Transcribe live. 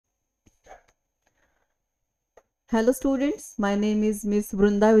Hello students, my name is Miss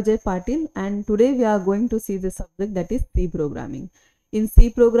Vrinda Patil and today we are going to see the subject that is C programming. In C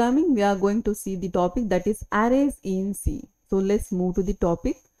programming, we are going to see the topic that is arrays in C. So let's move to the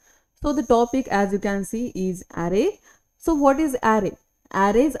topic. So the topic, as you can see, is array. So what is array?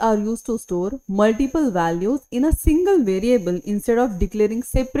 Arrays are used to store multiple values in a single variable instead of declaring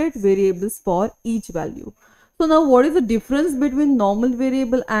separate variables for each value. So now what is the difference between normal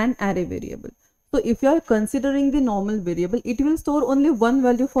variable and array variable? So if you are considering the normal variable, it will store only one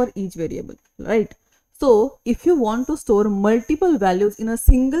value for each variable, right? So if you want to store multiple values in a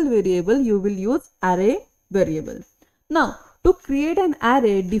single variable, you will use array variable. Now, to create an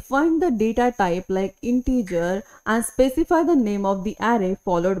array, define the data type like integer and specify the name of the array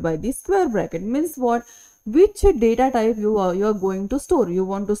followed by the square bracket. Means what? Which data type you are going to store. You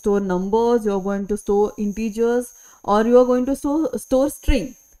want to store numbers, you are going to store integers, or you are going to store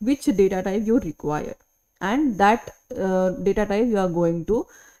string. Which data type you require, and that data type you are going to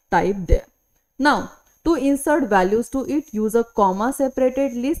type there. Now, to insert values to it, use a comma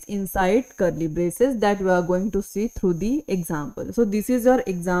separated list inside curly braces that we are going to see through the example. So this is your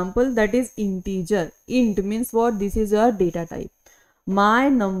example, that is integer. Int means what? This is your data type. My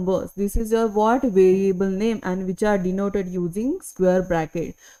numbers, this is your what? Variable name, and which are denoted using square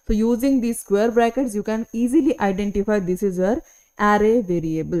bracket. So using these square brackets, you can easily identify this is your array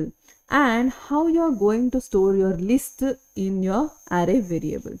variable. And how you are going to store your list in your array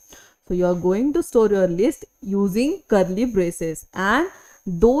variable? So you are going to store your list using curly braces, and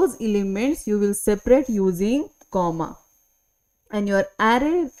those elements you will separate using comma, and your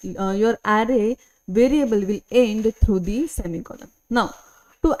array variable will end through the semicolon. Now,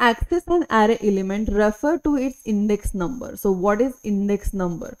 to access an array element, refer to its index number. So what is index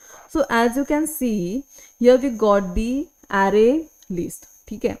number? So as you can see here, we got the array list.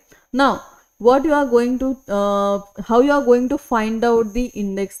 Okay. Now what you are going to how you are going to find out the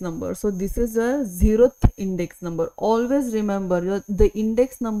index number? So this is a 0th index number. Always remember, the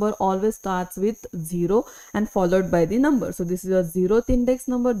index number always starts with 0 and followed by the number. So this is your 0th index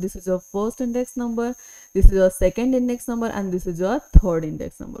number, this is your first index number, this is your second index number, and this is your third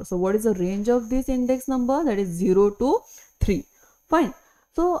index number. So what is the range of this index number? That is 0 to 3. Fine.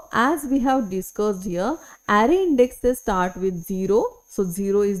 So as we have discussed here, array indexes start with 0. So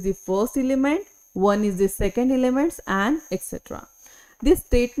 0 is the first element, 1 is the second element, and etc. These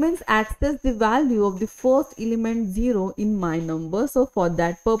statements access the value of the first element 0 in my number. So for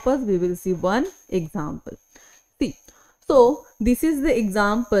that purpose, we will see one example. See, so this is the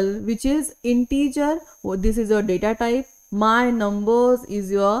example which is integer. This is your data type. My numbers is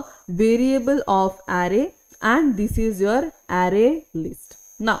your variable of array, and this is your array list.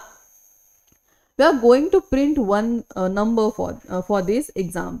 Now, we are going to print one number for this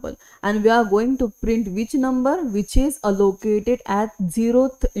example, and we are going to print which number? Which is allocated at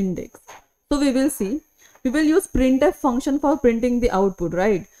 0th index. So we will see, we will use printf function for printing the output,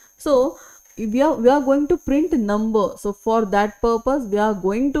 right? So we are going to print number. So for that purpose, we are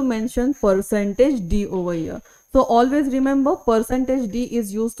going to mention %d over here. So always remember, %d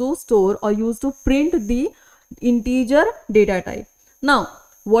is used to store or used to print the integer data type. Now,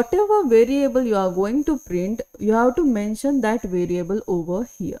 whatever variable you are going to print, you have to mention that variable over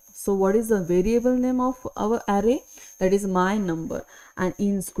here. So what is the variable name of our array? That is my number, and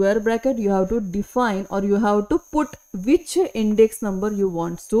in square bracket you have to define, or you have to put which index number you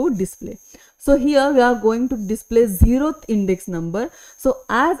want to display. So here we are going to display 0th index number. So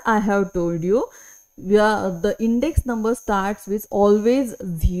as I have told you, the index number starts with always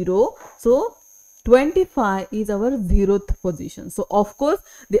 0. So 25 is our 0th position. So of course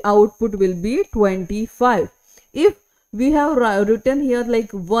the output will be 25. If we have written here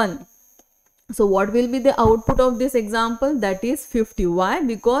like 1, so what will be the output of this example? That is 50. Why?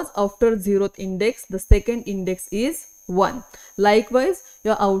 Because after 0th index, the second index is 1. Likewise,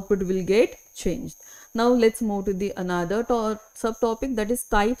 your output will get changed. Now let's move to the another subtopic, that is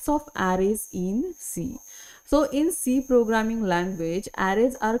types of arrays in C. So in C programming language,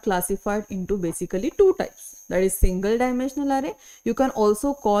 arrays are classified into basically two types. That is single dimensional array. You can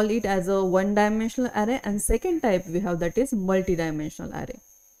also call it as a one dimensional array, and second type we have, that is multi-dimensional array.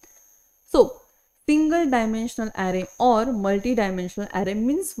 So single dimensional array or multi-dimensional array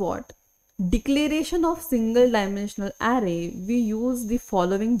means what? Declaration of single dimensional array, we use the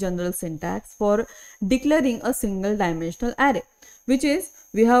following general syntax for declaring a single dimensional array, which is,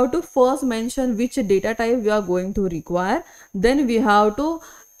 we have to first mention which data type we are going to require. Then we have to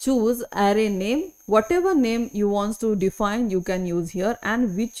choose array name, whatever name you want to define you can use here,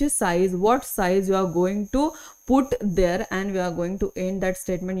 and which size, what size you are going to put there, and we are going to end that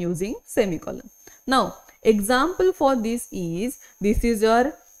statement using semicolon. Now Example for this is, this is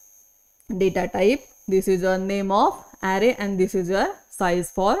your data type, this is your name of array, and this is your size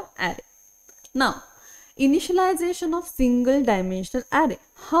for array. Now, initialization of single dimensional array.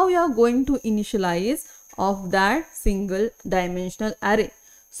 How you are going to initialize of that single dimensional array?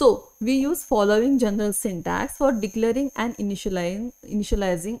 So, we use following general syntax for declaring and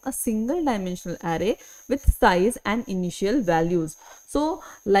initializing a single dimensional array with size and initial values. So,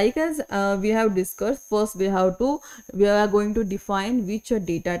 like as we have discussed, first we are going to define which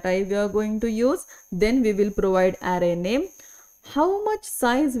data type we are going to use. Then we will provide array name, how much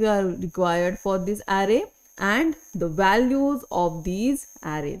size we are required for this array, and the values of these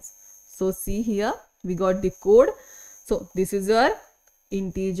arrays. So, see here, we got the code. So, this is your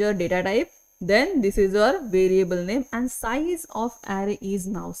integer data type, then this is your variable name, and size of array is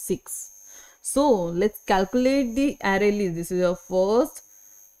now 6. So let's calculate the array list. This is your first,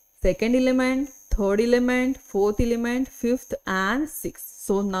 second element, third element, fourth element, fifth and sixth.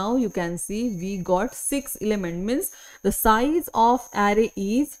 So now you can see we got 6 element, means the size of array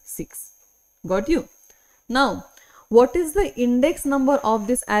is 6. Got you? Now what is the index number of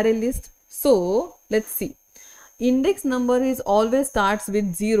this array list? So let's see. Index number is always starts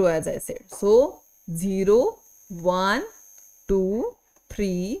with 0, as I said. So 0, 1, 2,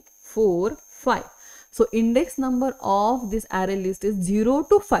 3, 4, 5. So index number of this array list is 0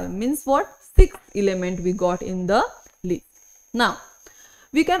 to 5, means what? 6 element we got in the list. Now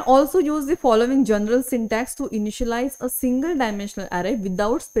we can also use the following general syntax to initialize a single dimensional array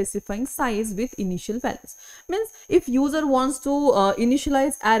without specifying size with initial values. Means if user wants to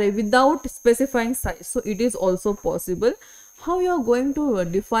initialize array without specifying size, so it is also possible. How you are going to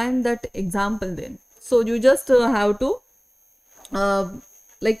define that example then? So you just have to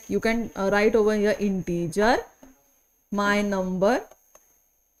like you can write over here integer my number,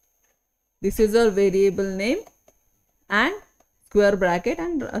 this is a variable name, and square bracket,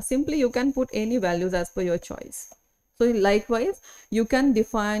 and simply you can put any values as per your choice. So likewise you can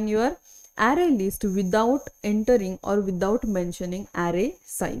define your array list without entering or without mentioning array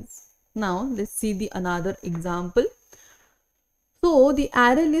size. Now let's see the another example. So the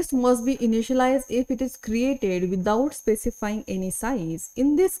array list must be initialized if it is created without specifying any size.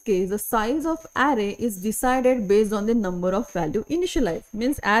 In this case, the size of array is decided based on the number of value initialized.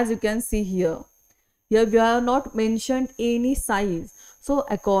 Means as you can see here, here we have not mentioned any size. So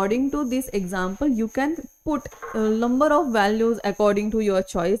according to this example, you can put a number of values according to your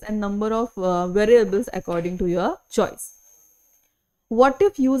choice and number of variables according to your choice. What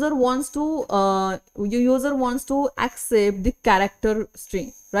if user wants to accept the character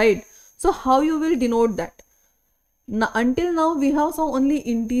string, right? So how you will denote that? Now, until now we have some only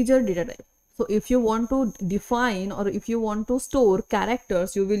integer data type. So if you want to define or if you want to store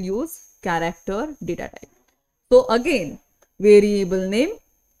characters, you will use character data type. So again, variable name,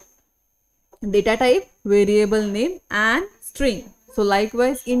 data type, variable name and string. So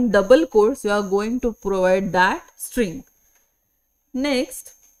likewise in double quotes you are going to provide that string.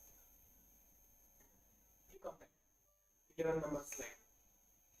 Next,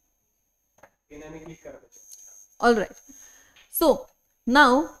 all right. So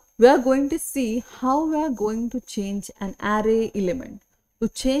now we are going to see how we are going to change an array element. To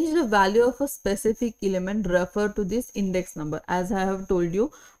change the value of a specific element, refer to this index number, as I have told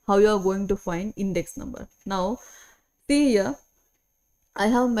you how you are going to find index number. Now see here, I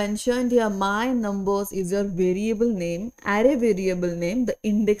have mentioned here my numbers is your variable name, array variable name, the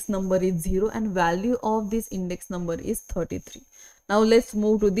index number is 0 and value of this index number is 33. Now let's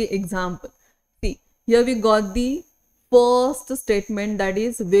move to the example. See, here we got the first statement, that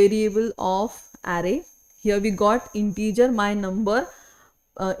is variable of array. Here we got integer my number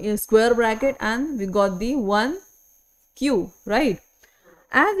in square bracket, and we got the 1q, right?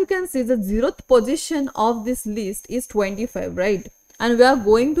 As you can see, the 0th position of this list is 25, right? And we are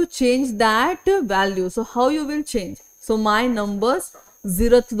going to change that value. So how you will change? So my numbers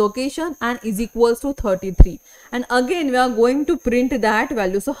 0th location and is equals to 33, and again we are going to print that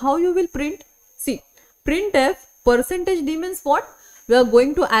value. So how you will print? See, printf %d means what? We are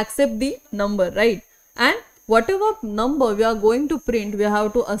going to accept the number, right? And whatever number we are going to print, we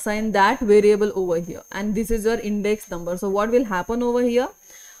have to assign that variable over here, and this is your index number. So what will happen over here?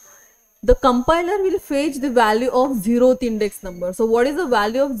 The compiler will fetch the value of 0th index number. So what is the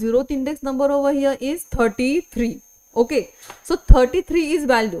value of 0th index number over here is 33. Okay, so 33 is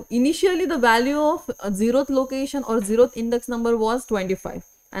value. Initially the value of 0th location or 0th index number was 25,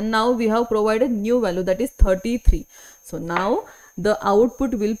 and now we have provided new value, that is 33. So now the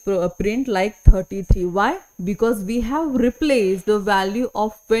output will print like 33. Why? Because we have replaced the value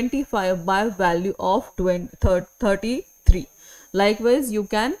of 25 by value of 33. Likewise, you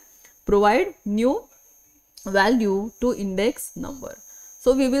can provide new value to index number.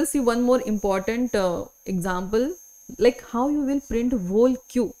 So we will see one more important example, like how you will print whole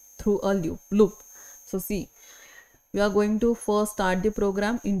queue through a loop. So see, we are going to first start the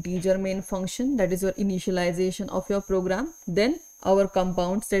program, integer main function, that is your initialization of your program. Then our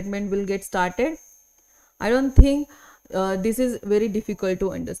compound statement will get started. I don't think this is very difficult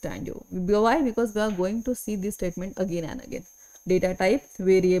to understand you. Why? Because we are going to see this statement again and again. Data type,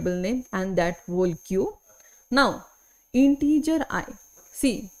 variable name, and that whole queue. Now, integer I.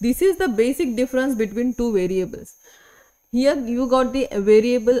 See, this is the basic difference between two variables. Here you got the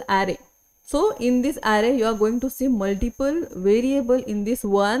variable array. So in this array, you are going to see multiple variable in this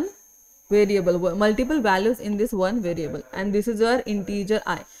one variable, multiple values in this one variable, and this is your integer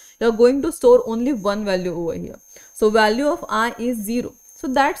I. You are going to store only one value over here. So value of I is 0. So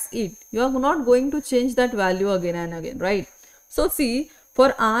that's it. You are not going to change that value again and again, right? So see,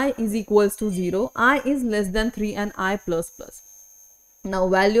 for I is equals to 0, I is less than 3 and I plus plus. Now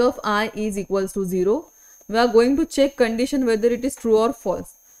value of I is equals to 0. We are going to check condition whether it is true or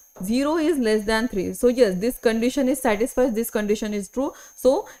false. 0 is less than 3. So yes, this condition is satisfied, this condition is true.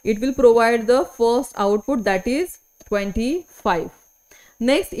 So it will provide the first output, that is 25.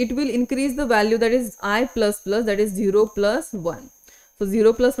 Next, it will increase the value, that is I plus plus, that is 0 plus 1. So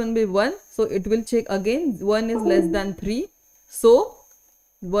 0 plus 1 will be 1. So it will check again, 1 is less than 3. So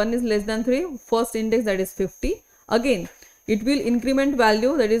 1 is less than 3, first index, that is 50. Again, it will increment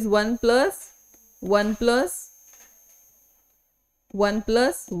value, that is 1 plus 1 plus 1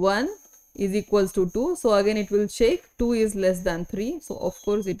 plus 1 is equals to 2. So again it will check 2 is less than 3. So of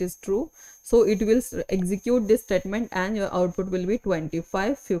course it is true. So it will execute this statement and your output will be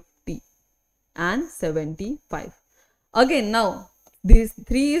 25, 50 and 75. Again, now this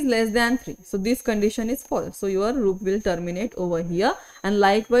 3 is less than 3. So this condition is false. So your loop will terminate over here, and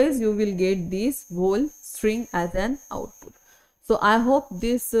likewise you will get this whole string as an output. So I hope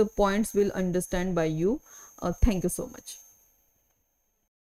these points will understand by you. Thank you so much.